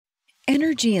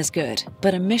Energy is good,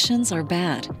 but emissions are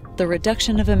bad. The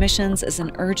reduction of emissions is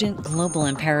an urgent global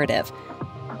imperative.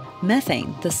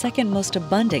 Methane, the second most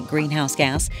abundant greenhouse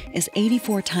gas, is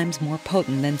 84 times more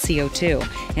potent than CO2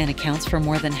 and accounts for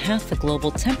more than half the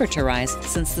global temperature rise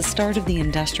since the start of the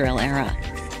industrial era.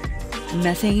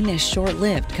 Methane is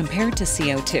short-lived compared to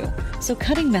CO2, so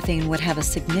cutting methane would have a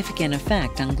significant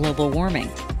effect on global warming.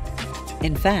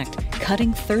 In fact,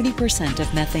 cutting 30%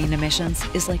 of methane emissions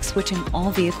is like switching all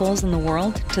vehicles in the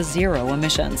world to zero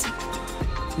emissions.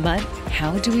 But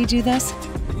how do we do this?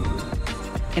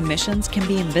 Emissions can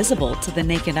be invisible to the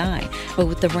naked eye, but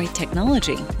with the right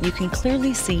technology, you can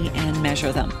clearly see and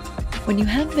measure them. When you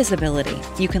have visibility,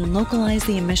 you can localize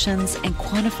the emissions and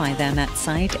quantify them at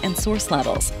site and source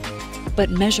levels.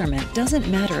 But measurement doesn't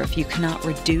matter if you cannot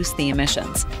reduce the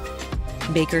emissions.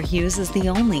 Baker Hughes is the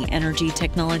only energy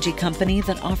technology company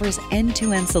that offers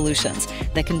end-to-end solutions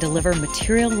that can deliver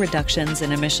material reductions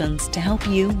in emissions to help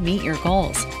you meet your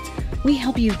goals. We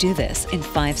help you do this in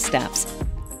 5 steps.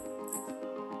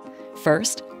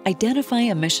 First, identify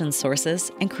emission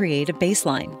sources and create a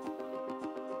baseline.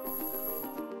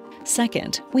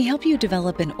 Second, we help you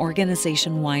develop an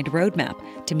organization-wide roadmap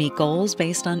to meet goals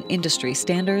based on industry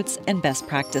standards and best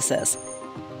practices.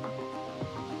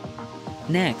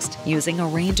 Next, using a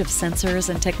range of sensors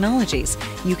and technologies,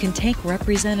 you can take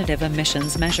representative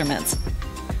emissions measurements.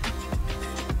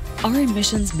 Our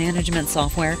emissions management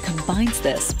software combines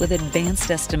this with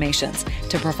advanced estimations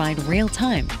to provide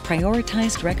real-time,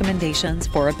 prioritized recommendations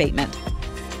for abatement.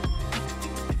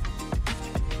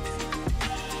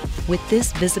 With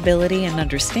this visibility and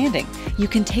understanding, you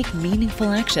can take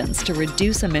meaningful actions to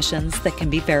reduce emissions that can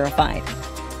be verified.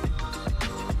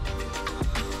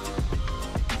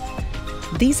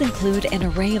 These include an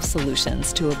array of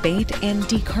solutions to abate and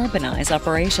decarbonize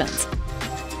operations.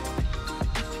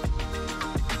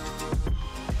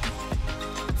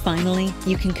 Finally,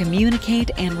 you can communicate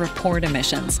and report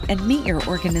emissions and meet your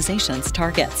organization's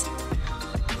targets.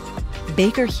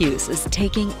 Baker Hughes is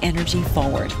taking energy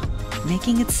forward,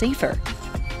 making it safer,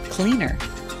 cleaner,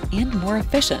 and more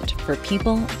efficient for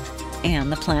people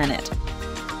and the planet.